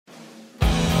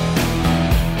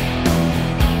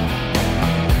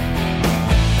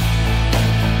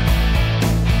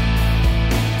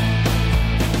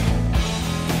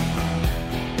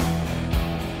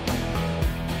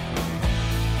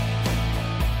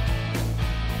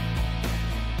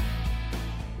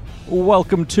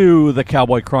Welcome to the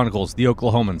Cowboy Chronicles, the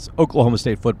Oklahoman's Oklahoma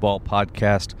State football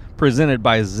podcast, presented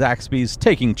by Zaxby's,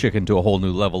 taking chicken to a whole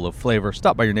new level of flavor.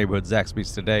 Stop by your neighborhood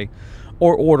Zaxby's today,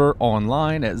 or order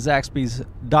online at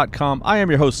zaxbys.com. I am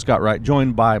your host, Scott Wright,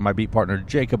 joined by my beat partner,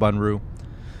 Jacob Unruh.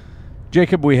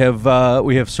 Jacob, we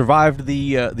have survived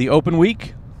the open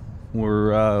week.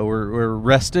 We're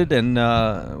rested and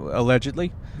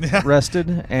allegedly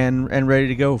rested and ready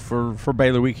to go for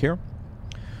Baylor week here.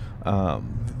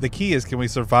 The key is, can we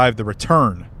survive the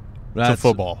return to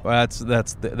football? That's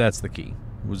the key.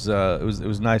 It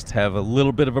was nice to have a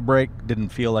little bit of a break. Didn't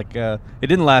feel like it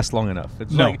didn't last long enough. It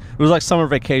was like summer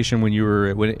vacation when you were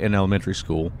in elementary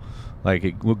school. Like,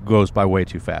 it goes by way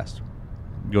too fast.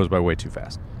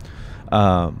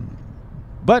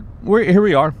 But here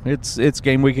we are. It's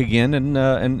game week again,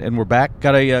 and we're back.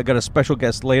 Got a special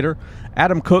guest later,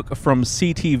 Adam Cook from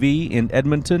CTV in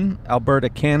Edmonton, Alberta,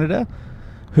 Canada.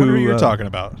 Who you're talking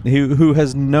about? Who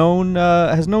has known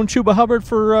Chuba Hubbard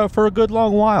for a good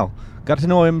long while. Got to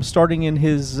know him starting in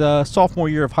his sophomore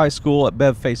year of high school at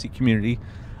Bev Facey Community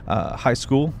High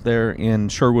School there in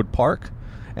Sherwood Park,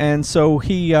 and so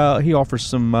he offers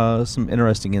some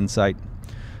interesting insight.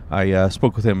 I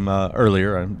spoke with him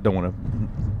earlier. I don't want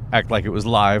to act like it was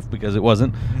live because it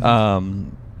wasn't.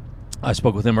 I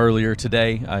spoke with him earlier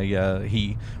today.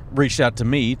 He reached out to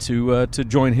me to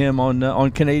join him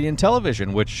on Canadian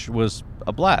television, which was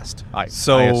a blast. I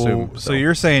assume. So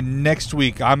you're saying next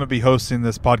week I'm going to be hosting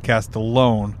this podcast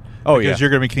alone? Oh, because you're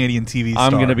going to be Canadian TV star.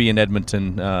 I'm going to be in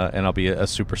Edmonton, and I'll be a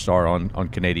superstar on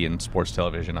Canadian sports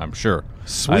television, I'm sure.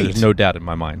 Sweet. There's no doubt in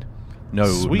my mind. No,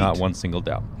 Sweet. Not one single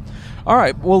doubt. All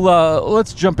right, well,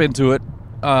 let's jump into it.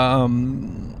 We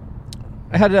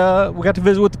got to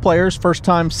visit with the players, first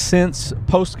time since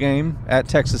post-game at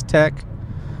Texas Tech.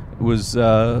 It was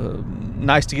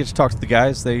nice to get to talk to the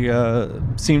guys. They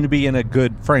seem to be in a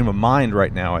good frame of mind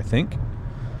right now, I think.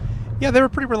 Yeah, they were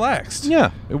pretty relaxed. Yeah,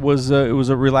 it was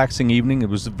a relaxing evening. It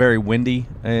was very windy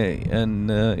and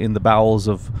in the bowels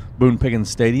of Boone Pickens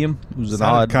Stadium. It was an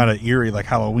odd, kind of eerie, like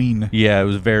Halloween. Yeah, it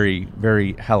was very,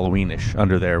 very Halloweenish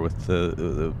under there with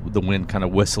the wind kind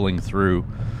of whistling through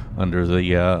under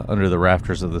the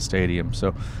rafters of the stadium. So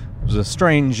it was a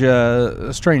strange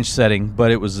setting, but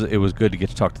it was good to get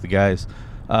to talk to the guys.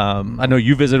 I know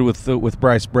you visited with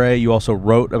Bryce Bray. You also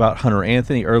wrote about Hunter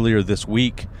Anthony earlier this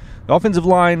week. The offensive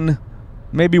line,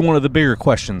 maybe one of the bigger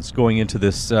questions going into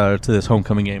this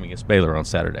homecoming game against Baylor on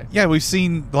Saturday. Yeah, we've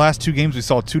seen the last two games. We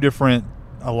saw two different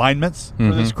alignments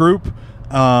for this group.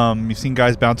 You've seen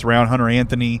guys bounce around. Hunter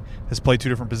Anthony has played two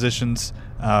different positions: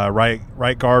 right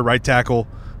guard, right tackle.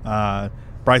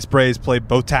 Bryce Bray's played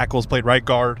both tackles, played right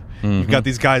guard. You've got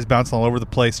these guys bouncing all over the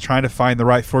place, trying to find the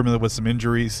right formula with some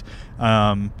injuries.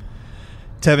 Tevin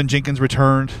Jenkins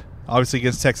returned, obviously,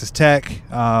 against Texas Tech,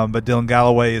 but Dylan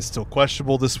Galloway is still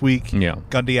questionable this week. Yeah.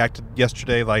 Gundy acted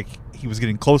yesterday like he was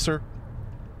getting closer.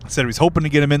 Said he was hoping to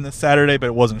get him in this Saturday,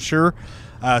 but wasn't sure.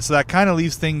 So that kind of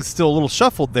leaves things still a little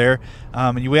shuffled there.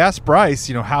 And we asked Bryce,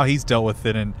 how he's dealt with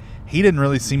it, and he didn't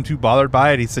really seem too bothered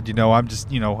by it. He said, I'm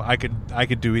just, I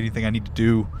could do anything I need to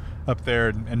do up there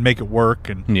and make it work.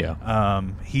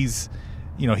 And he's,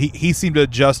 he seemed to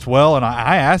adjust well. And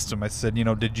I asked him, I said,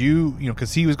 did you,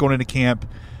 because he was going into camp,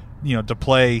 to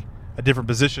play a different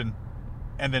position,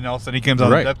 and then all of a sudden he comes on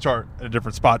the depth chart at a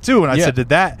different spot too. And I said,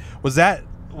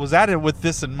 was that with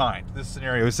this in mind, this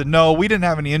scenario? He said, no, we didn't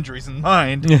have any injuries in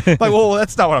mind. Like, well,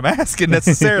 that's not what I'm asking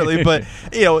necessarily, but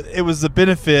it was the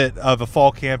benefit of a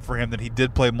fall camp for him that he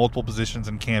did play multiple positions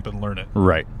in camp and learn it.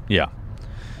 Right.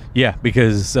 Yeah,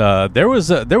 because there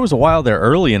was a while there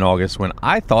early in August when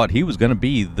I thought he was going to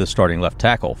be the starting left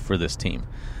tackle for this team.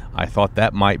 I thought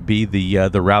that might be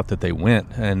the route that they went,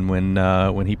 and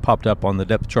when he popped up on the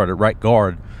depth chart at right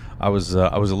guard, I was a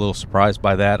little surprised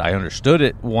by that. I understood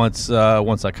it once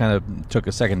I kind of took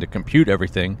a second to compute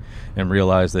everything and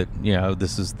realized that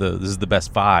this is the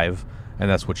best five, and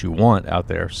that's what you want out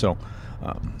there. So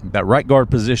that right guard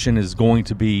position is going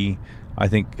to be, I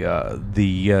think,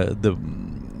 the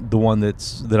one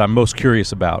that I'm most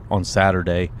curious about on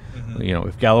Saturday.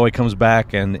 If Galloway comes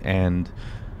back and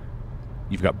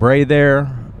you've got Bray there,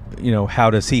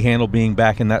 how does he handle being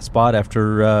back in that spot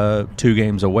after 2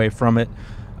 games away from it?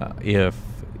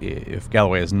 If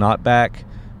Galloway is not back,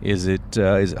 is it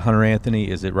Hunter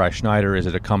Anthony? Is it Rye Schneider? Is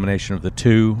it a combination of the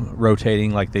two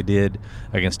rotating like they did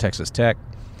against Texas Tech?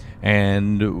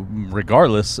 And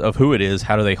regardless of who it is,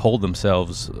 how do they hold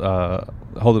themselves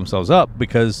up?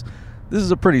 Because this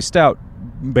is a pretty stout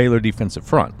Baylor defensive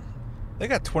front. They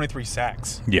got 23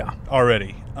 sacks. Yeah,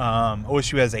 already.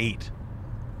 OSU has 8.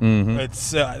 Mm-hmm.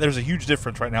 It's there's a huge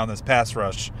difference right now in this pass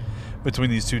rush between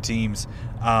these two teams.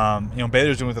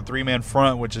 Baylor's doing with a 3-man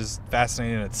front, which is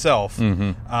fascinating in itself.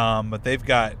 But they've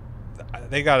got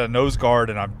a nose guard,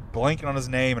 and I'm blanking on his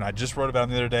name, and I just wrote about him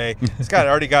the other day. He's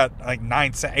already got like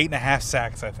 8.5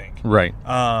 sacks, I think. Right.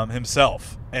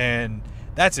 Himself, and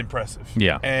that's impressive.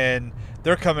 Yeah. And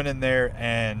they're coming in there,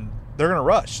 and they're going to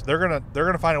rush. They're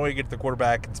gonna find a way to get to the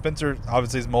quarterback. And Spencer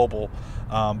obviously is mobile,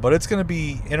 but it's going to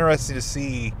be interesting to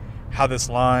see how this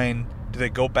line. Do they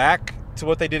go back to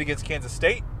what they did against Kansas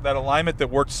State, that alignment that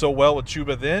worked so well with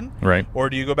Chuba then? Right. Or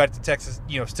do you go back to Texas,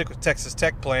 stick with Texas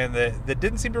Tech plan that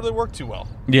didn't seem to really work too well?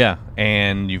 Yeah,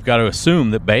 and you've got to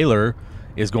assume that Baylor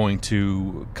is going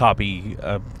to copy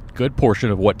a good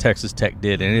portion of what Texas Tech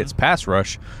did in its pass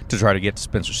rush to try to get to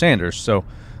Spencer Sanders. So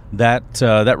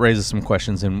that raises some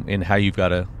questions in how you've got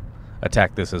to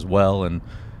attack this as well, and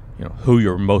who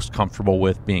you're most comfortable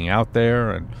with being out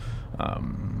there. And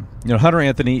Hunter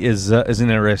Anthony is an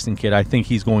interesting kid. I think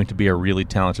he's going to be a really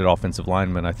talented offensive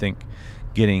lineman. I think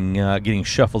getting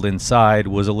shuffled inside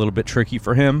was a little bit tricky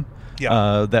for him.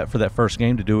 Yeah. For that first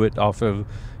game to do it off of,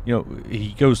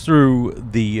 he goes through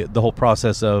the whole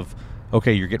process of,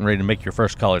 okay, you're getting ready to make your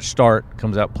first college start,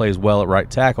 comes out, plays well at right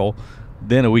tackle.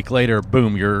 Then a week later,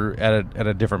 boom, you're at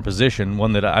a different position,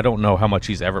 one that I don't know how much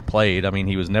he's ever played. I mean,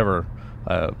 he was never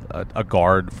a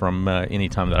guard from any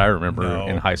time that I remember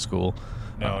in high school.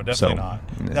 No, definitely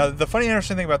not. Now, the funny,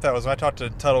 interesting thing about that was when I talked to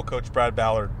Tuttle coach Brad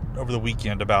Ballard over the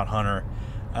weekend about Hunter,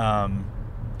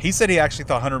 he said he actually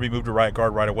thought Hunter would be moved to right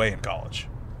guard right away in college.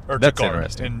 Or that's to guard,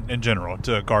 interesting. In general,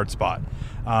 to a guard spot.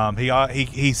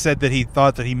 He said that he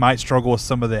thought that he might struggle with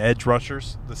some of the edge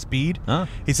rushers, the speed.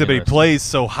 He said, but he plays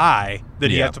so high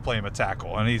that he has to play him a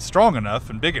tackle, and he's strong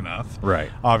enough and big enough, right?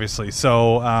 Obviously,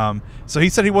 so he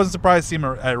said he wasn't surprised to see him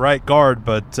at right guard,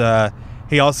 but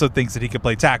he also thinks that he could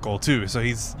play tackle too. So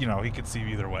he's he could see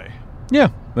either way. Yeah,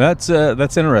 that's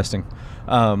interesting.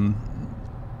 Chuba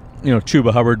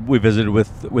Hubbard, we visited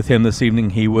with him this evening.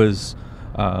 He was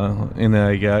in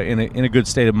a good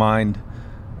state of mind.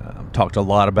 Talked a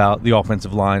lot about the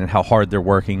offensive line and how hard they're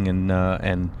working, and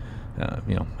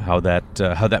how that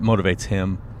motivates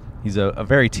him. He's a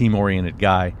very team oriented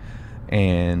guy,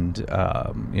 and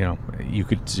you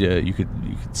could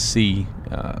see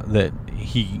that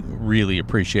he really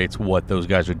appreciates what those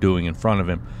guys are doing in front of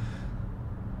him.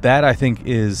 That, I think,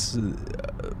 is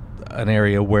an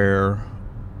area where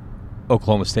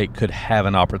Oklahoma State could have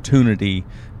an opportunity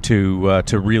to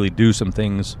really do some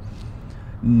things.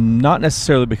 Not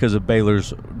necessarily because of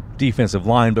Baylor's defensive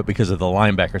line, but because of the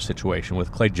linebacker situation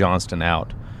with Clay Johnston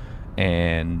out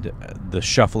and the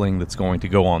shuffling that's going to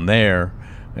go on there.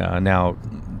 Now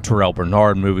Terrell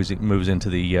Bernard moves into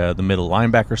the middle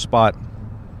linebacker spot.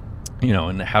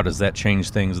 And how does that change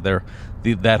things there?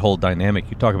 That whole dynamic.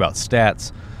 You talk about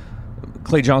stats.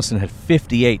 Clay Johnston had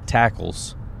 58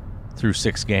 tackles through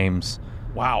 6 games.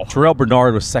 Wow. Terrell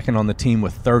Bernard was second on the team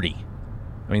with 30.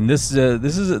 I mean, this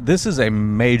is a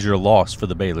major loss for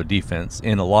the Baylor defense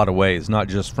in a lot of ways, not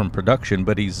just from production,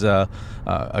 but he's a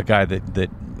guy that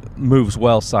moves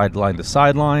well sideline to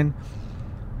sideline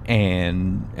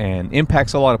and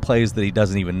impacts a lot of plays that he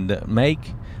doesn't even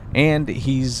make, and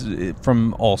he's,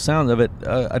 from all sounds of it,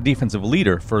 a defensive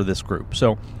leader for this group.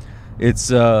 So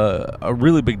it's a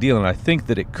really big deal, and I think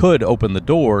that it could open the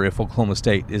door if Oklahoma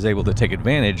State is able to take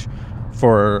advantage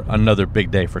for another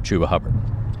big day for Chuba Hubbard.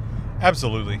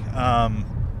 Absolutely.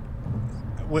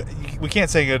 We can't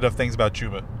say good enough things about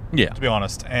Chuba, to be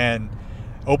honest. And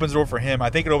opens the door for him. I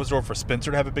think it opens the door for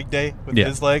Spencer to have a big day with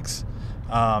his legs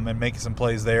and making some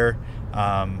plays there.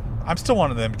 I'm still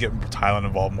wanting them to get Tylen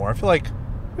involved more. I feel like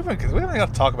we haven't got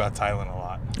to talk about Tylen a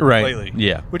lot lately.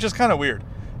 Yeah. Which is kind of weird.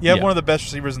 You have one of the best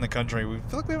receivers in the country. We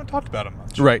feel like we haven't talked about him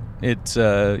much. Right. It's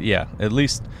at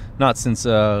least not since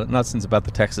about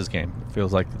the Texas game. It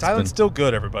feels like Tylen's still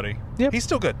good, everybody. Yep. He's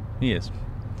still good. He is.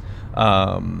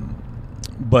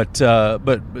 But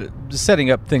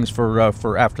setting up things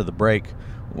for after the break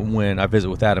when I visit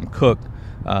with Adam Cook.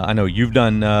 I know you've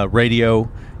done radio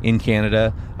in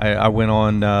Canada. I went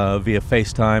on via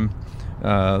FaceTime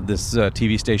this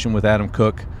TV station with Adam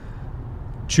Cook.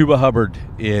 Chuba Hubbard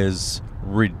is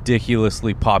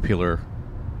ridiculously popular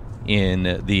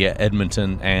in the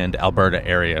Edmonton and Alberta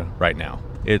area right now.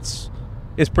 It's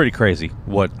pretty crazy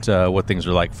what things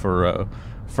are like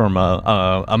from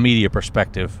a media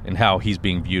perspective and how he's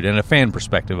being viewed, and a fan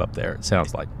perspective up there. It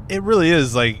sounds like it really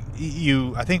is. Like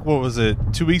I think what was it,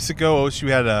 2 weeks ago? OSU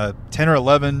had a 10 or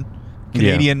 11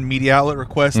 Canadian media outlet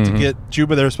request to get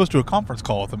Chuba. They were supposed to do a conference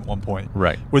call with him at one point,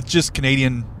 right? With just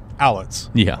Canadian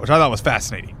outlets, which I thought was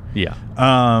fascinating. Yeah.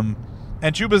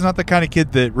 And Chuba's not the kind of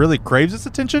kid that really craves its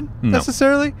attention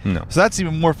necessarily. No. So that's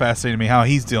even more fascinating to me how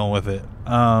he's dealing with it.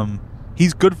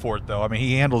 He's good for it, though. I mean,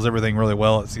 he handles everything really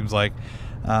well, it seems like.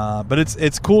 But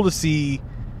it's cool to see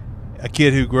a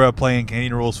kid who grew up playing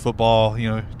Canadian rules football,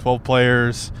 12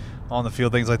 players on the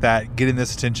field, things like that, getting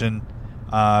this attention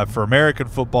for American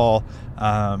football.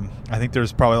 I think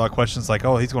there's probably a lot of questions like,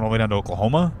 oh, he's going all the way down to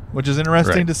Oklahoma, which is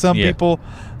interesting to some people.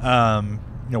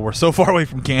 We're so far away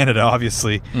from Canada,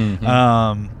 obviously.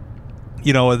 But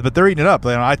they're eating it up.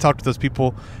 I talked to those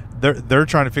people. They're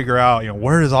trying to figure out,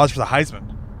 what are his odds for the Heisman?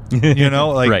 What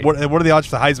are the odds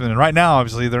for the Heisman? And right now,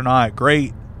 obviously, they're not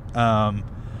great,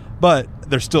 but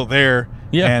they're still there,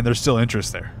 and there's still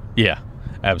interest there. Yeah,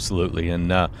 absolutely.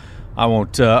 And I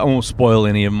won't spoil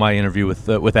any of my interview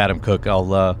with Adam Cook.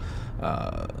 I'll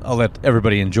let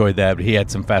everybody enjoy that. But he had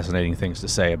some fascinating things to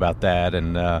say about that,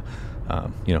 and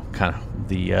kind of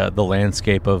the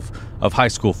landscape of high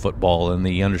school football and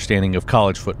the understanding of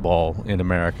college football in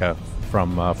America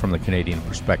from the Canadian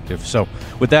perspective. So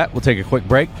with that, we'll take a quick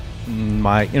break.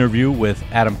 My interview with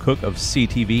Adam Cook of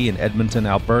CTV in Edmonton,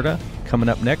 Alberta, coming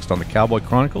up next on the Cowboy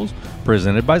Chronicles,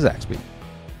 presented by Zaxby.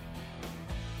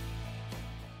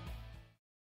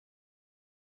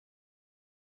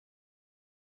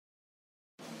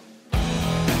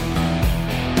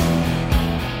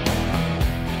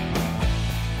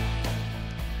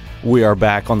 We are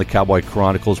back on the Cowboy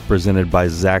Chronicles presented by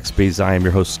Zaxby's. I am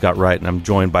your host, Scott Wright, and I'm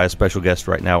joined by a special guest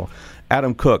right now,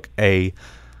 Adam Cook, a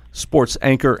sports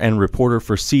anchor and reporter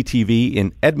for CTV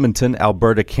in Edmonton,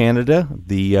 Alberta, Canada,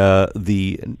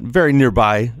 the very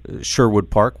nearby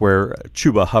Sherwood Park, where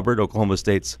Chuba Hubbard, Oklahoma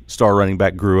State's star running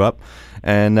back, grew up.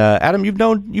 And Adam, you've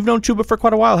known Chuba for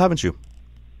quite a while, haven't you?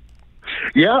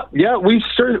 Yeah. We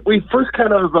first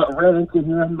kind of ran into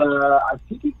him. I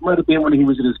think it might have been when he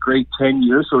was in his grade 10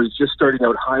 year, so he's just starting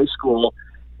out high school,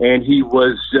 and he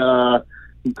was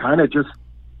he kind of just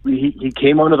he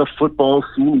came onto the football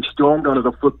scene. He stormed onto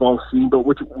the football scene, but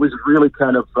what was really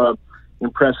kind of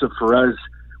impressive for us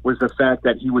was the fact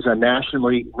that he was a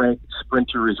nationally ranked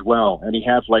sprinter as well, and he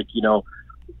had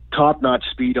top-notch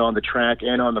speed on the track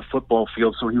and on the football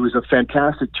field. So he was a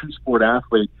fantastic two-sport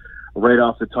athlete right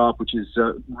off the top, which is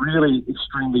really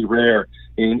extremely rare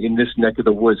in this neck of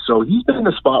the woods. So he's been in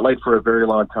the spotlight for a very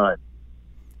long time.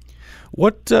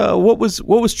 What was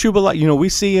Chuba like? We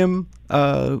see him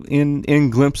in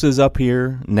glimpses up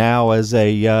here now as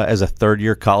a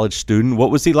third-year college student.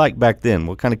 What was he like back then?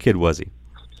 What kind of kid was he?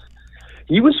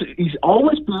 He's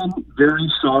always been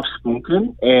very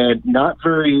soft-spoken and not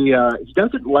very. He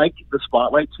doesn't like the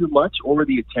spotlight too much or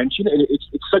the attention, and it's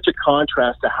such a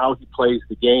contrast to how he plays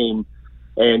the game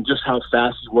and just how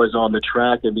fast he was on the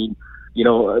track. I mean,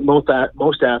 most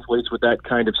athletes with that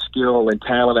kind of skill and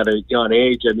talent at a young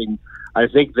age, I mean, I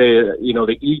think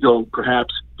the ego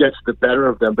perhaps gets the better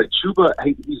of them. But Chuba,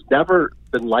 he's never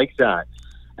been like that,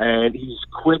 and he's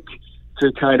quick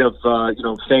to kind of,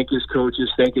 thank his coaches,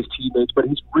 thank his teammates, but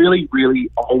he's really, really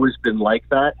always been like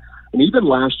that. And even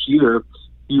last year,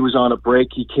 he was on a break.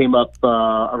 He came up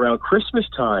around Christmas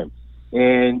time,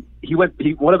 and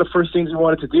one of the first things he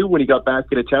wanted to do when he got back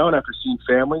into town after seeing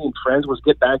family and friends was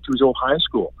get back to his old high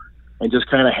school and just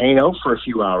kind of hang out for a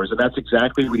few hours. And that's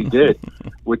exactly what he did,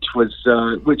 which was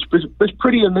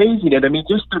pretty amazing. And I mean,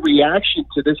 just the reaction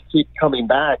to this kid coming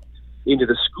back into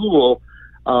the school,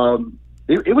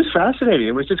 it was fascinating.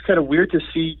 It was just kind of weird to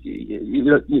see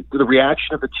the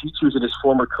reaction of the teachers and his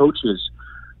former coaches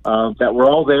that were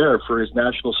all there for his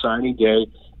National Signing Day,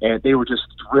 and they were just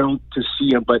thrilled to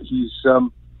see him. But he's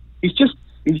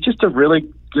just a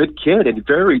really good kid and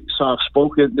very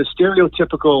soft-spoken, the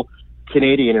stereotypical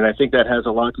Canadian, and I think that has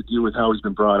a lot to do with how he's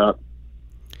been brought up.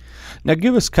 Now,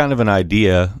 give us kind of an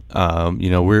idea.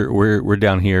 We're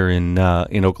down here in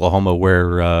Oklahoma,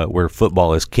 where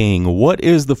football is king. What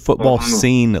is the football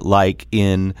scene like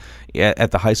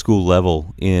at the high school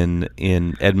level in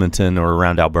Edmonton or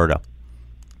around Alberta?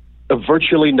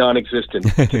 Virtually non-existent,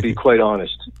 to be quite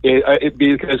honest.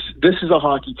 Because this is a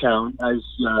hockey town, as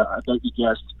I bet you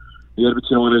guessed. The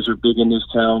Edmonton Oilers are big in this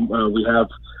town. We have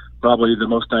probably the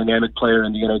most dynamic player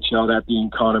in the NHL, that being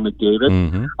Connor McDavid.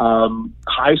 Mm-hmm.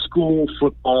 High school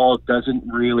football doesn't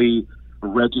really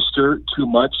register too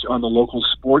much on the local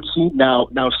sports scene. Now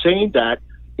saying that,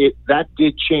 that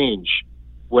did change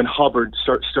when Hubbard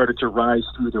started to rise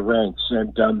through the ranks,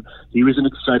 and he was an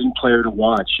exciting player to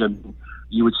watch. And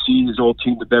you would see his old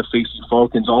team, the Bev facing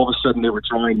Falcons. All of a sudden, they were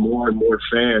drawing more and more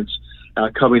fans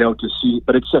coming out to see.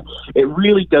 But it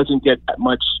really doesn't get that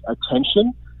much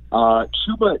attention.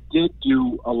 Chuba did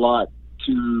do a lot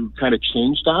to kind of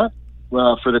change that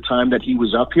for the time that he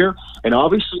was up here. And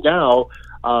obviously now,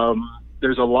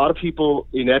 there's a lot of people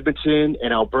in Edmonton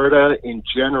and Alberta in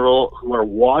general who are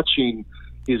watching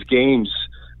his games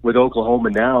with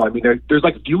Oklahoma now. I mean, there's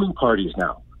like viewing parties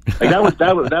now. Like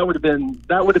that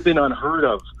would have been unheard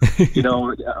of,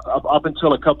 up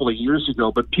until a couple of years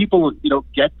ago. But people,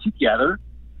 get together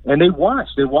and they watch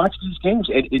these games,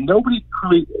 and nobody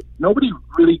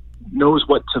really knows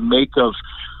what to make of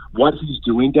what he's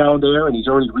doing down there. And he's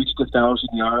already reached 1,000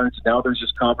 yards. Now there's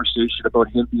this conversation about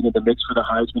him being in the mix for the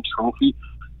Heisman Trophy.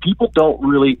 People don't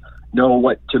really know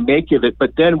what to make of it.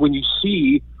 But then when you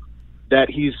see that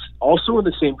he's also in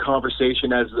the same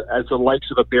conversation as the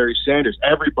likes of a Barry Sanders.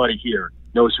 Everybody here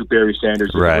knows who Barry Sanders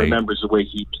is, right, and remembers the way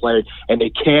he played, and they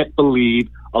can't believe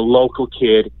a local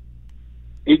kid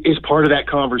is part of that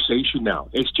conversation now.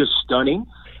 It's just stunning,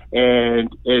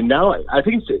 and now I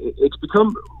think it's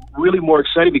become really more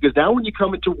exciting, because now when you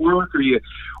come into work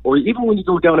or even when you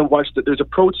go down and watch there's a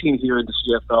pro team here in the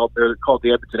CFL. They're called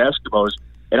the Edmonton Eskimos,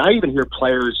 and I even hear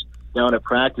players down at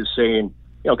practice saying,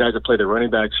 guys that play the running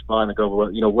back spot and go,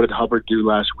 well, what did Hubbard do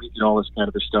last week and all this kind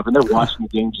of stuff. And they're watching the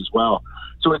games as well.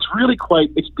 So it's really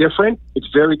it's different. It's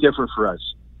very different for us.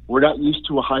 We're not used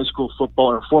to a high school football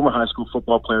or former high school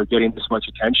football player getting this much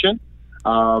attention.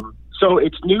 So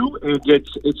it's new and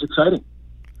it's exciting.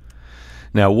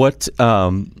 Now, what's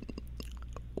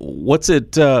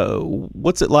it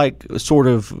like, sort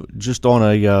of just on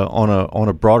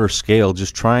a broader scale,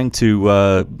 just trying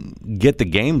to get the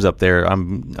games up there?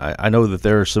 I know that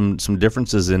there are some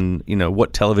differences in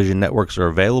what television networks are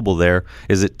available there.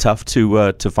 Is it tough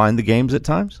to find the games at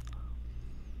times?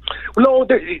 No,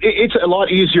 it's a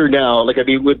lot easier now.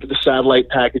 With the satellite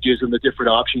packages and the different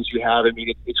options you have,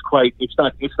 it's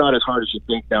not as hard as you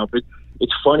think now. But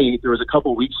it's funny. There was a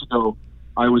couple of weeks ago,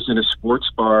 I was in a sports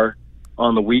bar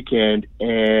on the weekend,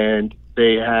 and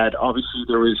they had, obviously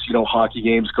there was hockey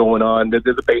games going on,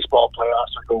 the baseball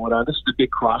playoffs are going on. This is the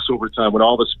big crossover time when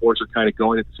all the sports are kind of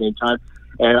going at the same time,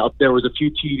 and there was a few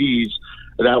TVs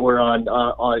that were on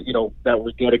that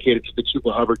were dedicated to the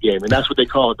Chuba Hubbard game, and that's what they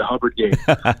call it, the Hubbard game.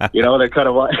 They're kind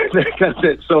of like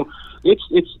it. So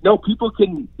people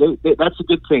can. That's a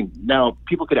good thing. Now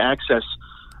people can access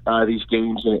these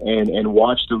games and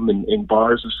watch them in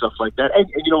bars and stuff like that.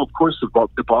 And of course,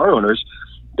 the bar owners,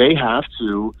 they have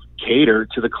to cater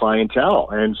to the clientele.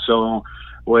 And so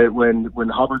when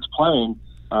Hubbard's playing,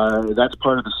 that's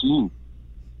part of the scene.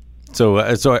 So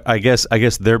I guess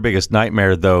their biggest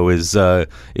nightmare though is an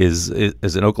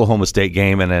Oklahoma State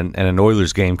game and an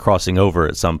Oilers game crossing over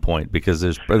at some point, because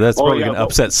that's probably going to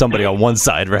upset somebody on one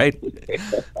side, right?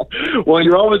 Well,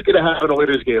 you're always going to have an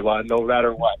Oilers game on, no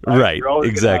matter what. Right,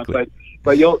 exactly.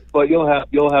 But you'll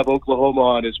have Oklahoma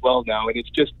on as well now, and it's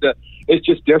just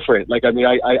different. I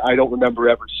don't remember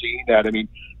ever seeing that.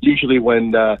 Usually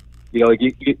when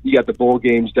you got the bowl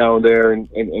games down there and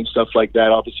stuff like that.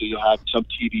 Obviously, you'll have some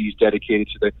TVs dedicated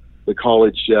to the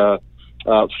college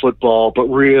football, but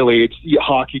really,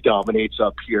 hockey dominates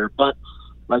up here. But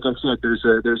like I said, there's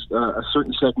a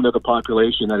certain segment of the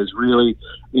population that is really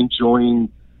enjoying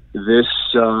this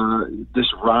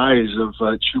rise of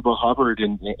Chuba Hubbard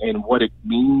and what it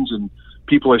means, and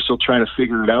people are still trying to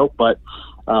figure it out. But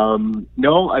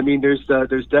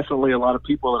there's definitely a lot of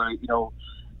people that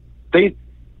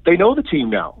they know the team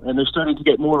now, and they're starting to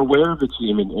get more aware of the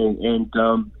team. And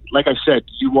like I said,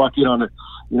 you walk in on a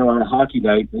hockey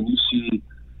night and you see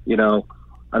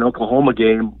an Oklahoma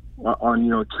game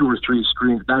on 2 or 3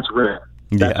 screens. That's rare.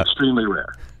 That's extremely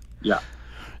rare. Yeah.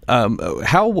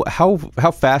 How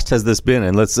fast has this been?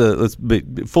 And let's be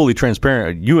fully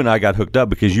transparent. You and I got hooked up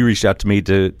because you reached out to me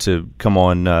to come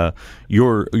on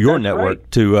your network,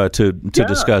 right, to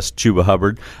discuss Chuba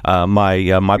Hubbard.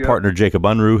 My partner Jacob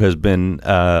Unruh has been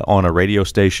on a radio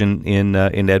station in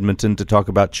Edmonton to talk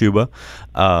about Chuba.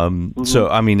 So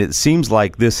it seems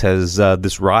like this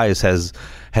rise has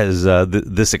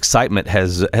this excitement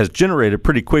has generated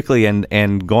pretty quickly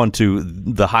and gone to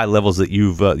the high levels that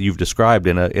you've described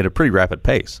in a pretty rapid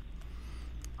pace.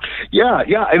 Yeah.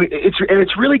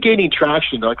 It's really gaining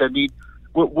traction. Like I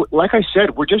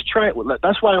said, we're just trying.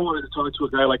 That's why I wanted to talk to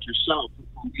a guy like yourself,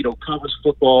 who covers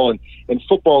football, and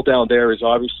football down there is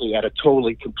obviously at a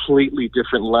completely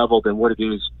different level than what it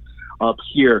is up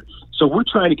here. So we're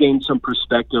trying to gain some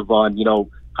perspective on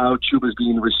how Chuba's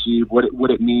being received, what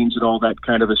it means, and all that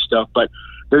kind of stuff. But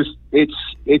it's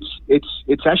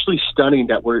actually stunning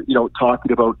that we're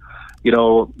talking about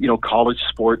college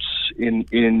sports in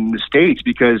the States,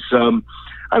 because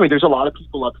there's a lot of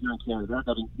people up here in Canada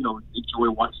that enjoy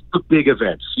watching the big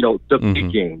events, the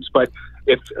big games. But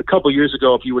if a couple of years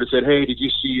ago, if you would have said, "Hey, did you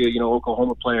see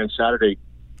Oklahoma play on Saturday?"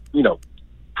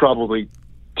 Probably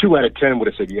 2 out of 10 would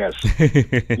have said yes.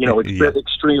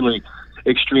 It's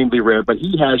extremely rare. But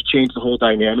he has changed the whole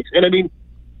dynamics. And I mean,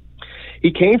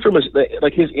 he came from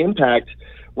like his impact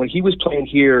when he was playing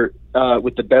here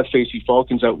with the Bev Facey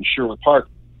Falcons out in Sherwood Park.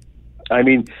 I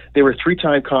mean, they were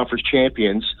 3-time conference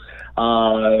champions.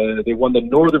 They won the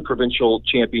Northern Provincial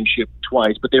Championship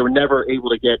twice, but they were never able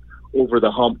to get over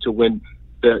the hump to win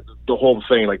the whole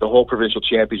thing, like the whole provincial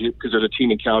championship, because there's a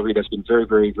team in Calgary that's been very,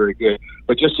 very, very good.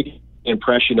 But just to get an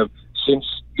impression of, since,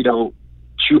 you know,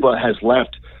 Chuba has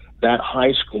left that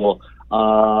high school,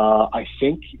 I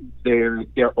think they're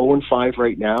 0-5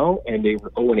 right now, and they were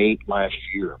 0-8 last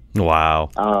year. Wow.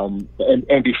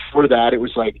 And before that, it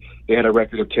was like they had a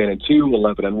record of 10-2,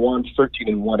 11-1,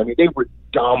 13-1. I mean, they were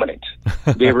dominant.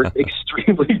 They were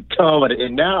extremely dominant.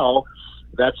 And now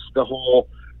that's the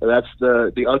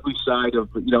ugly side of,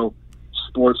 you know,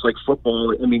 sports like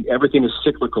football. I mean, everything is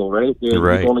cyclical, right?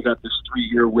 Right. You've only got this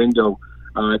 3-year window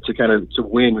to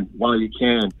win while you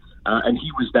can. And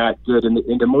he was that good.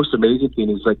 And the most amazing thing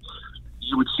is, like,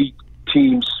 you would see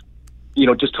teams, you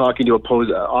know, just talking to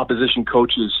opposition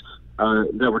coaches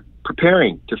that were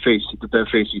preparing to face the Bev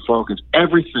Facey Falcons.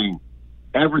 Everything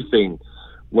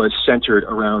was centered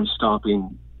around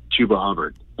stopping Chuba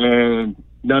Hubbard, and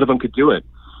none of them could do it.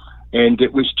 And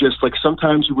it was just like,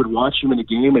 sometimes you would watch him in a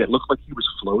game and it looked like he was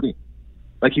floating.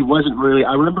 Like, he wasn't really.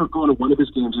 I remember going to one of his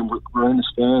games and we're in the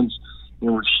stands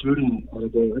and we're shooting on a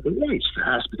day. I go, yeah, he's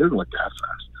fast, but he doesn't look that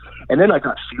fast. And then I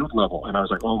got field level and I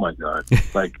was like, oh my God.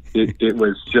 Like, it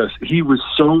was just, he was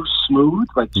so smooth,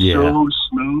 so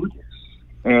smooth.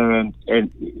 And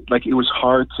like, it was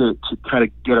hard to kind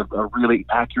of get a really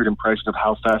accurate impression of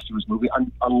how fast he was moving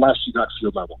unless you got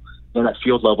field level. And at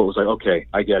field level, it was like, okay,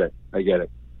 I get it.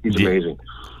 He's amazing.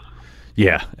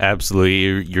 Yeah,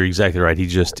 absolutely. You're exactly right. He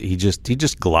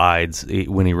just glides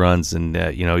when he runs, and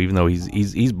you know, even though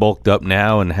he's bulked up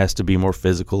now and has to be more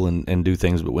physical and do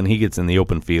things, but when he gets in the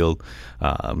open field,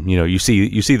 you know, you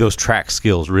see those track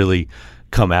skills really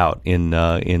come out in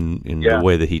the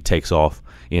way that he takes off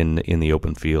in the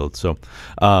open field. So,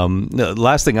 the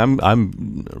last thing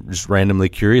I'm just randomly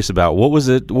curious about, what was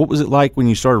it like when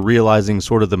you started realizing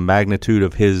sort of the magnitude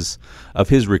of his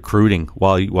recruiting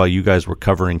while you guys were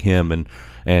covering him, and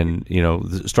you know,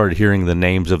 started hearing the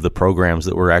names of the programs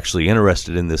that were actually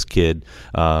interested in this kid,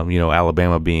 you know,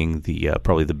 Alabama being the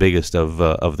probably the biggest of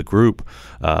the group,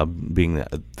 being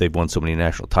that they've won so many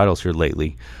national titles here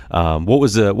lately. What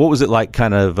was it like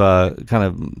kind of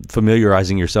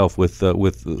familiarizing yourself with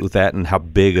that, and how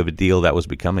big of a deal that was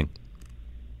becoming?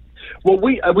 Well,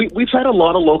 we've had a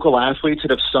lot of local athletes that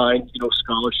have signed, you know,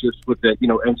 scholarships with the, you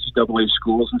know, NCAA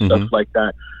schools and stuff like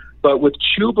that. But with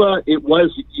Chuba,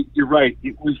 you're right,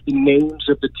 it was the names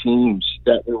of the teams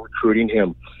that were recruiting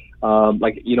him.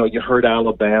 Like, you know, you heard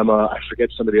Alabama, I forget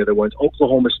some of the other ones.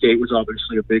 Oklahoma State was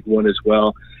obviously a big one as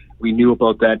well. We knew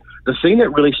about that. The thing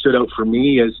that really stood out for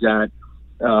me is that,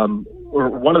 or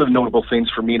one of the notable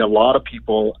things for me and a lot of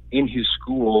people in his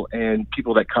school and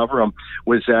people that cover him,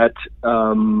 was that,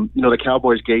 you know, the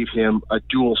Cowboys gave him a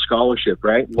dual scholarship,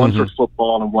 right? One for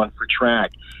football and one for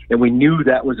track. And we knew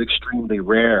that was extremely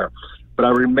rare. But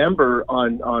I remember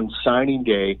on signing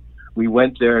day, we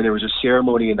went there and there was a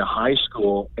ceremony in the high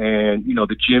school, and, you know,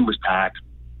 the gym was packed.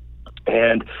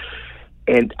 And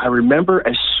I remember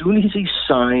as soon as he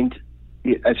signed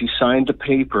the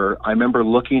paper, I remember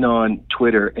looking on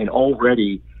Twitter, and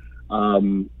already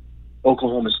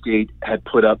Oklahoma State had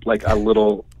put up like a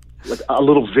little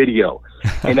video,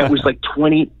 and that was like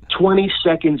 20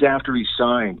 seconds after he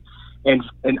signed,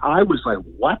 and I was like,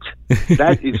 what?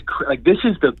 That is like, this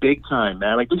is the big time,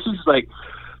 man. Like, this is like,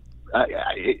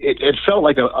 it felt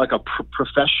like a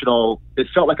professional. It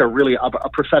felt like a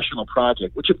professional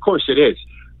project, which of course it is,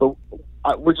 but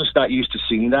we're just not used to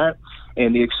seeing that.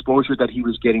 And the exposure that he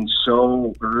was getting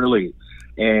so early,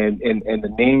 and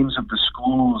the names of the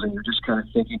schools, and you're just kind of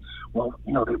thinking, well,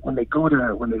 you know, when they go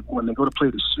to play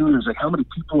the Sooners, like, how many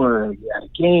people are at a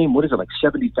game? What is it, like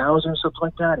 70,000 or something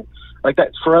like that? And like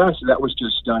that, for us, that was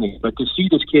just stunning. But to see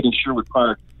this kid in Sherwood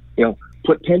Park, you know,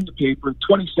 put pen to paper,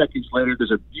 20 seconds later,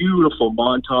 there's a beautiful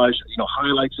montage, you know,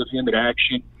 highlights of him in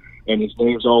action, and his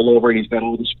name's all over, and he's got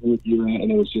all the school gear,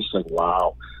 and it was just like,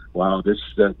 wow, this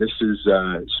is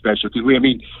special. Because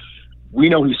we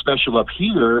know he's special up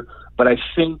here, but I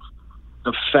think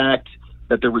the fact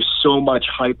that there was so much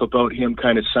hype about him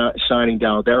kind of signing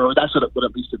down there, or that's what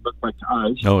at least it looked like to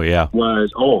us. Oh yeah,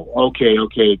 was okay.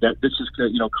 That this is,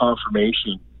 you know,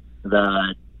 confirmation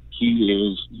that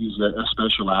he's a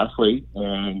special athlete,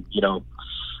 and, you know,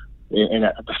 and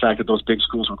the fact that those big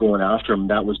schools were going after him,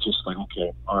 that was just like,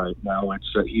 okay, all right, now it's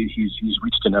he's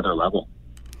reached another level.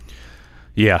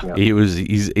 Yeah, he was.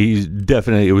 He's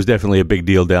definitely. It was definitely a big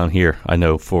deal down here. I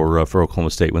know for Oklahoma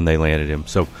State when they landed him.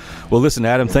 So, well, listen,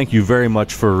 Adam, thank you very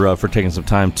much for taking some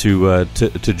time to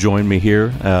join me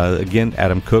here. Again,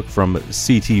 Adam Cook from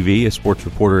CTV, a sports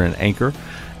reporter and anchor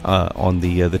on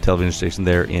the television station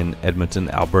there in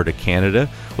Edmonton, Alberta, Canada.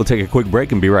 We'll take a quick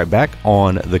break and be right back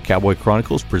on the Cowboy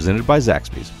Chronicles, presented by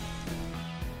Zaxby's.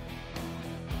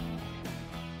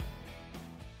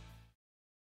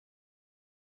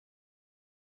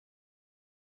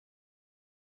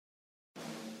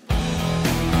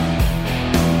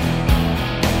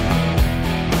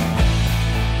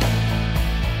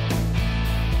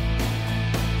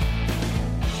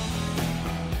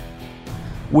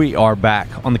 We are back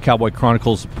on the Cowboy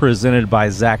Chronicles presented by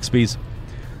Zaxby's.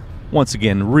 Once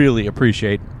again, really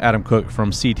appreciate Adam Cook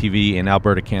from CTV in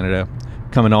Alberta, Canada,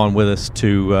 coming on with us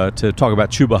to talk about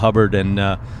Chuba Hubbard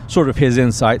and sort of his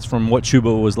insights from what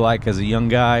Chuba was like as a young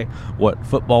guy, what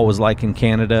football was like in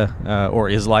Canada, or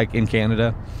is like in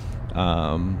Canada.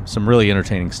 Some really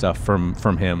entertaining stuff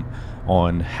from him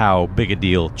on how big a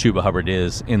deal Chuba Hubbard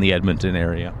is in the Edmonton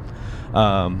area.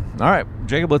 All right,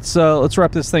 Jacob, let's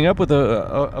wrap this thing up with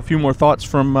a few more thoughts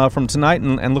from tonight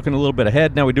and looking a little bit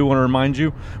ahead. Now, we do want to remind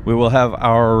you we will have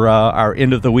our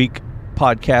end of the week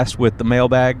podcast with the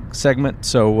mailbag segment.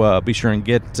 So be sure and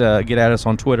get at us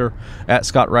on Twitter at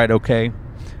Scott Wright OK,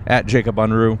 at Jacob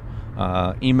Unruh.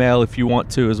 Email if you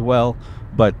want to as well.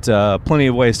 But plenty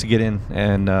of ways to get in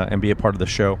and be a part of the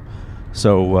show.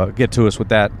 So get to us with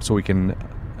that so we can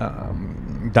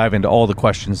dive into all the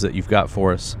questions that you've got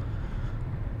for us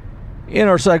in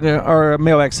our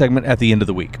mailbag segment at the end of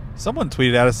the week. Someone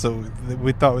tweeted at us so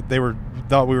we thought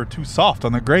we were too soft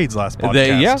on the grades last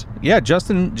podcast. Yeah.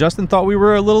 Justin thought we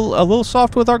were a little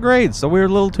soft with our grades, so we were a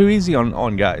little too easy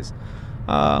on guys.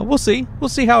 We'll see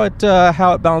how it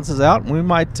balances out. We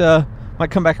might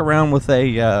come back around with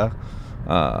a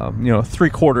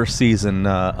 3/4 season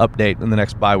update in the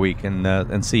next bye week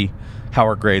and see how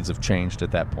our grades have changed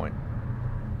at that point.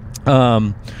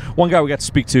 One guy we got to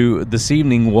speak to this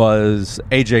evening was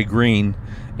AJ Green,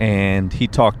 and he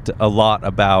talked a lot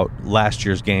about last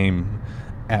year's game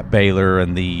at Baylor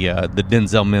and the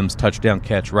Denzel Mims touchdown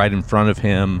catch right in front of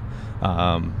him.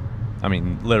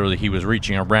 Literally he was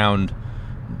reaching around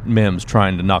Mims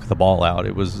trying to knock the ball out.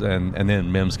 It was and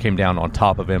then Mims came down on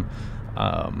top of him.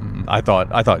 I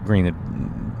thought Green had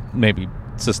maybe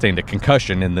sustained a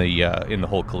concussion in the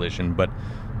whole collision, but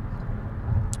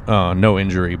no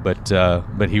injury.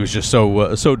 But he was just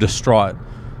so distraught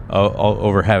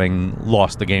over having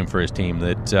lost the game for his team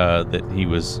that he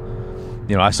was.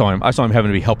 I saw him having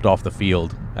to be helped off the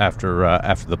field after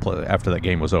that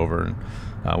game was over,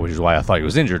 which is why I thought he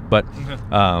was injured. But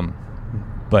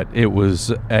it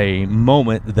was a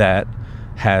moment that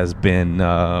has been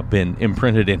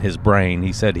imprinted in his brain.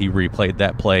 He said he replayed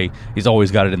that play. He's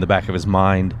always got it in the back of his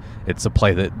mind. It's a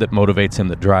play that motivates him,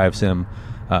 that drives him,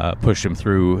 pushed him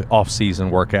through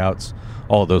off-season workouts,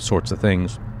 all those sorts of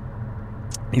things.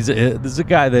 This is a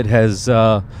guy that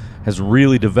has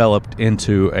really developed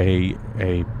into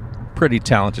a pretty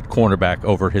talented cornerback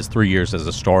over his 3 years as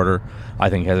a starter. I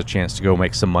think he has a chance to go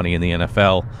make some money in the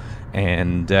NFL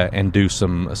and do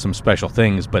some special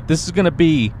things. But this is going to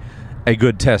be a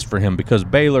good test for him because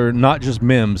Baylor, not just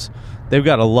Mims, they've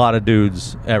got a lot of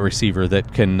dudes at receiver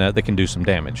that can do some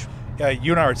damage. Yeah,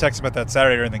 you and I were texting about that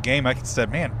Saturday during the game. I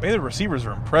said, man, Baylor receivers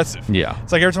are impressive. Yeah.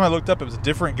 It's like every time I looked up, it was a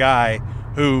different guy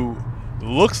who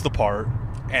looks the part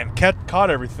and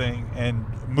caught everything and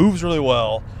moves really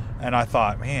well. And I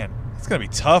thought, man, it's going to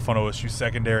be tough on OSU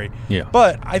secondary. Yeah.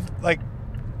 But I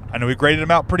know we graded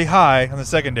them out pretty high on the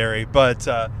secondary, but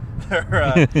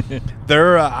I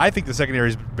think the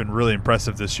secondary's been really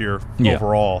impressive this year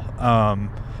overall.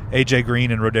 AJ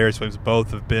Green and Rodarius Williams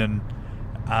both have been,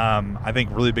 I think,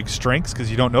 really big strengths because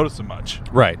you don't notice them much.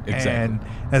 Right, exactly. And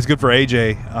that's good for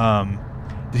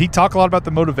AJ. Did he talk a lot about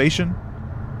the motivation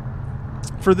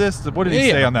for this? What did he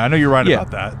say on that? I know you're right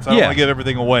about that, so I don't want to give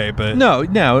everything away. But no,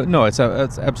 it's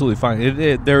absolutely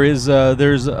fine. There's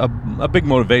a big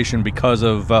motivation because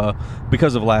of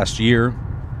last year,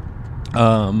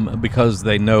 because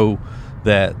they know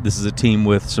that this is a team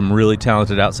with some really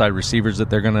talented outside receivers that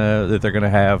they're gonna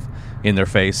have in their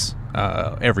face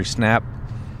every snap.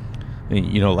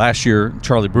 Last year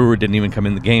Charlie Brewer didn't even come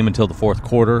in the game until the fourth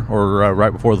quarter, or right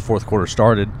before the fourth quarter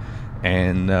started.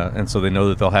 And so they know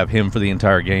that they'll have him for the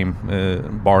entire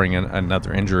game, barring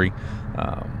another injury.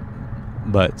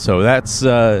 But so that's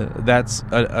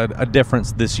a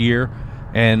difference this year.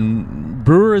 And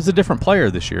Brewer is a different player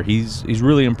this year. He's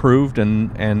really improved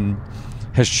and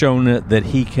has shown that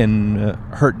he can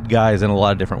hurt guys in a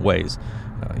lot of different ways.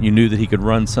 You knew that he could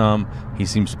run some. He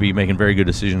seems to be making very good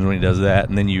decisions when he does that.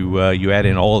 And then you add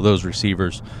in all of those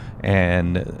receivers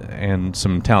and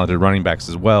some talented running backs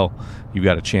as well. You've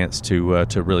got a chance to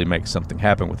really make something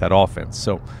happen with that offense.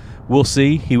 So we'll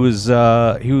see. He was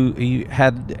he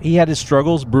had his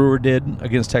struggles. Brewer did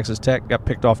against Texas Tech. Got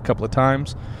picked off a couple of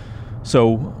times.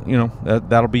 So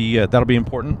that'll be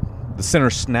important. The center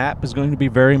snap is going to be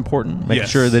very important. Making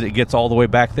sure that it gets all the way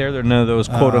back there. There are none of those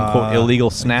quote unquote illegal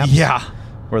snaps. Yeah.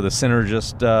 Where the center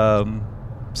just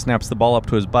snaps the ball up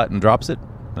to his butt and drops it.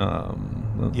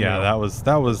 That was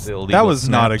snaps.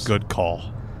 Not a good call.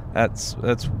 That's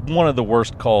one of the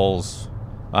worst calls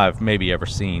I've maybe ever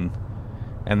seen,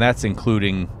 and that's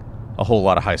including a whole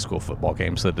lot of high school football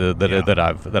games that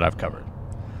I've covered.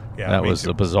 Yeah, that was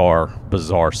a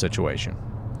bizarre situation.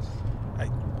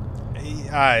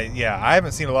 I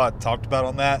haven't seen a lot talked about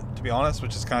on that, to be honest,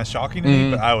 which is kind of shocking to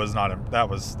me. But I was not. That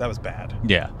was bad.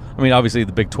 Yeah, I mean, obviously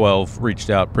the Big 12 reached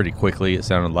out pretty quickly. It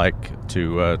sounded like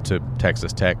to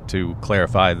Texas Tech to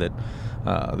clarify that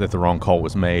the wrong call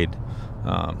was made.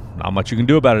 Not much you can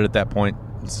do about it at that point.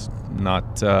 It's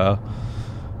not.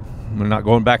 We're not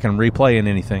going back and replaying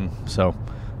anything. So,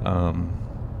 I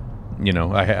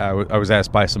was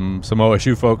asked by some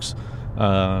OSU folks,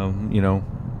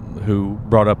 who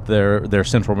brought up their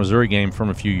Central Missouri game from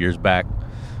a few years back,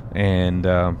 and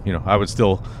I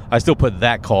still put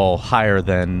that call higher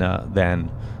than the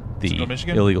Central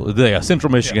Michigan? illegal.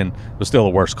 Central Michigan was still a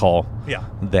worse call. Yeah.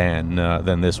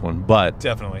 Than this one, but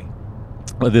definitely.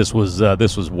 This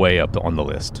was way up on the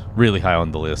list, really high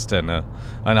on the list, and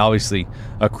obviously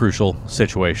a crucial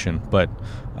situation. But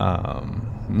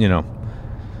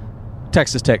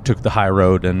Texas Tech took the high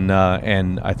road, and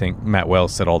I think Matt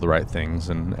Wells said all the right things,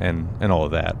 and all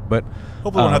of that. But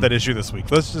hopefully we won't have that issue this week.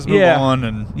 Let's just move on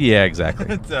and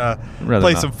exactly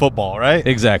play some football, right?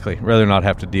 Exactly. Rather not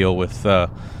have to deal with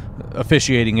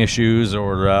officiating issues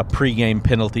or pregame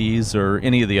penalties or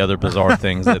any of the other bizarre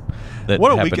things that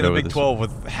what a happened week in the over Big 12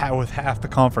 with half the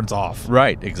conference off.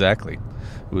 Right, exactly.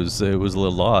 It was a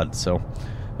little odd. So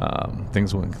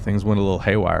things went a little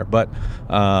haywire. But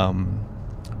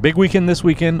big weekend this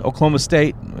weekend, Oklahoma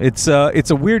State. It's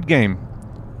a weird game.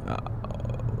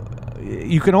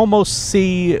 You can almost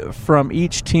see from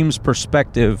each team's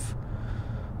perspective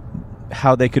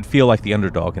how they could feel like the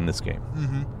underdog in this game.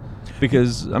 Mm-hmm.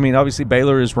 Because, I mean, obviously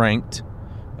Baylor is ranked,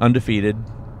 undefeated.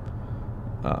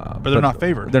 But they're not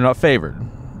favored. They're not favored.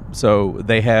 So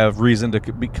they have reason to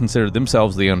consider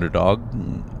themselves the underdog,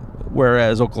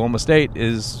 whereas Oklahoma State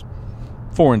is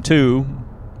 4-2,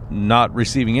 not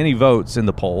receiving any votes in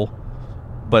the poll,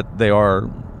 but they are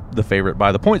the favorite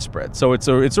by the point spread. So it's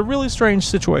a really strange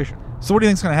situation. So what do you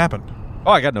think's going to happen?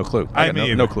 Oh, I got no clue. I got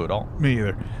no clue at all. Me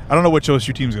either. I don't know which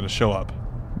OSU team's going to show up.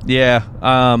 Yeah.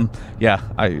 I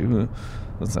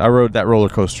rode that roller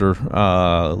coaster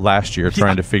last year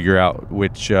trying to figure out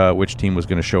which team was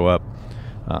going to show up.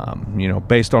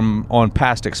 Based on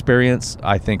past experience,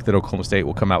 I think that Oklahoma State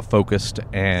will come out focused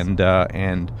and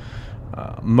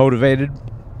motivated,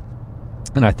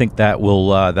 and I think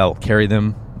that'll carry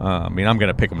them. I'm going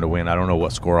to pick them to win. I don't know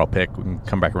what score I'll pick. We can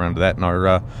come back around to that in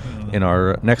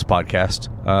our next podcast.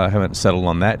 I haven't settled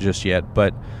on that just yet,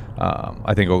 but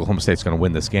I think Oklahoma State's going to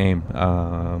win this game.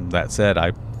 That said,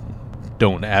 I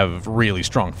don't have really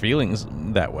strong feelings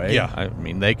that way. Yeah. I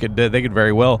mean, they could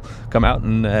very well come out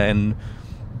and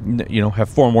have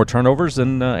 4 more turnovers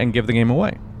and give the game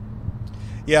away.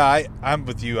 Yeah, I'm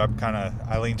with you.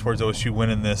 I lean towards OSU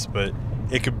winning this, but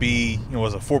it could be, it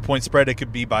was a 4-point spread. It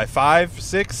could be by 5,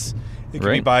 6. It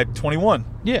could be by 21.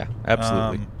 Yeah,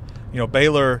 absolutely.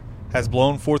 Baylor has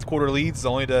blown fourth quarter leads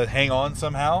only to hang on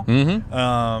somehow. Mm-hmm.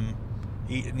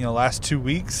 Last 2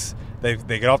 weeks they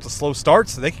get off to slow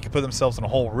starts, so they can put themselves in a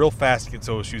hole real fast against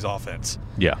OSU's offense.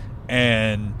 Yeah,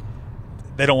 and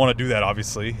they don't want to do that,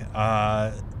 obviously.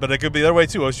 But it could be the other way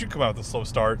too. OSU come out with a slow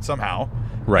start somehow,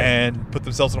 right, and put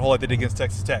themselves in a hole like they did against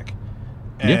Texas Tech,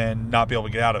 and not be able to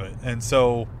get out of it. And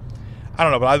so, I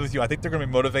don't know, but I'm with you. I think they're going to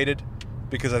be motivated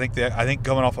because I think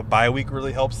coming off a bye week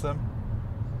really helps them.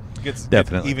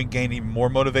 Definitely. Gain even more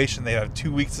motivation. They have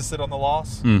 2 weeks to sit on the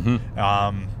loss,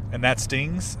 and that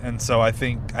stings. And so I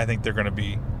think they're going to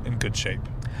be in good shape.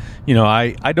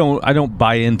 I don't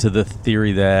buy into the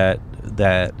theory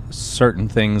that certain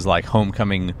things like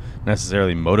homecoming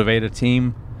necessarily motivate a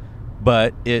team,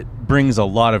 but it brings a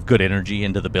lot of good energy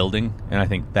into the building, and I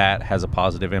think that has a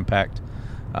positive impact.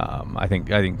 I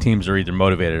think teams are either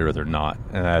motivated or they're not,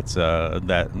 and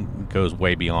that goes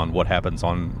way beyond what happens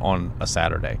on a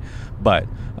Saturday. But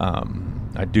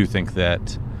I do think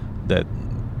that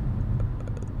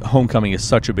homecoming is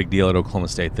such a big deal at Oklahoma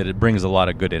State that it brings a lot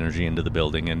of good energy into the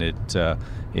building, and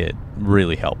it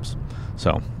really helps.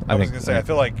 So I was going to say, I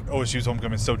feel like OSU's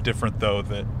homecoming is so different, though,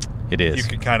 that it is. They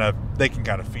can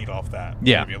kind of feed off that.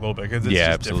 Yeah, maybe a little bit, because it's just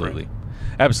absolutely,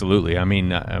 different. Absolutely. I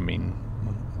mean,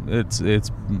 it's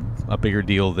a bigger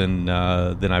deal than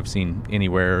I've seen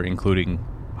anywhere, including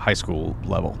high school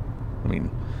level. I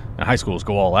mean, high schools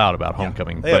go all out about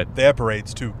homecoming, but they have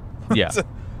parades too. Yeah,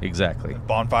 exactly.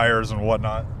 Bonfires and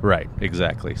whatnot. Right,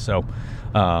 exactly. So,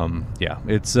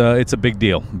 it's a big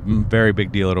deal, very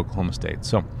big deal at Oklahoma State.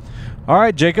 So, all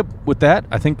right, Jacob. With that,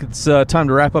 I think it's time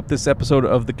to wrap up this episode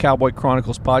of the Cowboy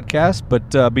Chronicles podcast.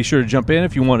 But be sure to jump in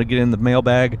if you want to get in the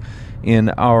mailbag in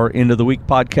our End of the Week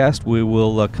podcast. We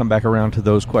will come back around to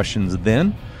those questions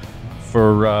then.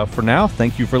 For now,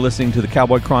 thank you for listening to the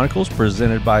Cowboy Chronicles,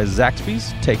 presented by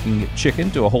Zaxby's, taking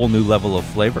chicken to a whole new level of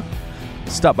flavor.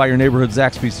 Stop by your neighborhood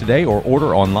Zaxby's today or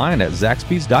order online at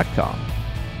zaxbys.com.